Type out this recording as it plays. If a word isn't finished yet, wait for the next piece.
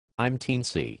I'm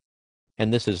Teensy.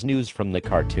 And this is news from the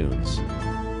cartoons.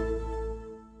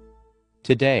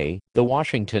 Today, the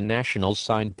Washington Nationals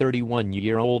signed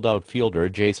 31-year-old outfielder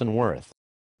Jayson Werth.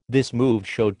 This move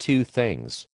showed two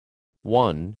things.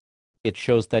 One, it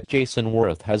shows that Jayson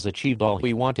Werth has achieved all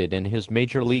he wanted in his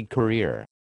major league career.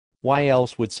 Why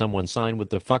else would someone sign with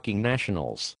the fucking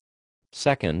Nationals?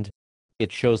 Second,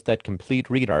 it shows that complete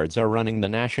retards are running the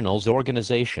Nationals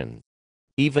organization.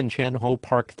 Even Chan-Ho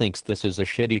Park thinks this is a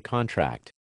shitty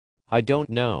contract. I don't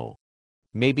know.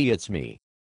 Maybe it's me.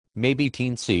 Maybe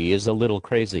Teensy is a little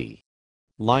crazy.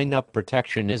 Lineup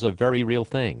protection is a very real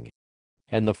thing.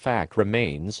 And the fact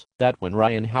remains that when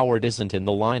Ryan Howard isn't in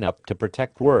the lineup to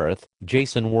protect Werth,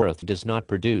 Jayson Werth does not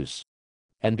produce.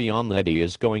 And beyond that, he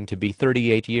is going to be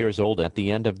 38 years old at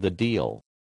the end of the deal.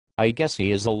 I guess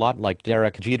he is a lot like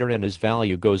Derek Jeter, and his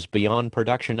value goes beyond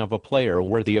production of a player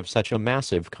worthy of such a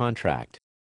massive contract.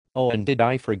 Oh, and did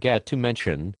I forget to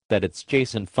mention that it's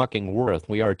Jayson fucking Werth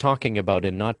we are talking about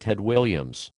and not Ted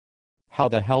Williams? How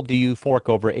the hell do you fork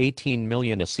over $18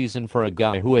 million a season for a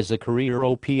guy who has a career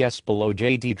OPS below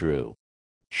J.D. Drew?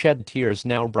 Shed tears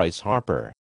now, Bryce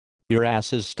Harper. Your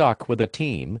ass is stuck with a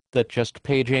team that just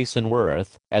paid Jayson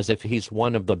Werth as if he's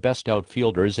one of the best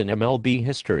outfielders in MLB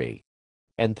history.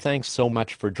 And thanks so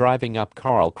much for driving up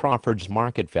Carl Crawford's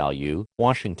market value,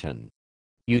 Washington.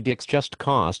 You dicks just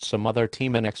cost some other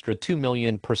team an extra $2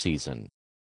 million per season.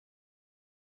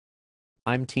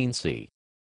 I'm Teensy.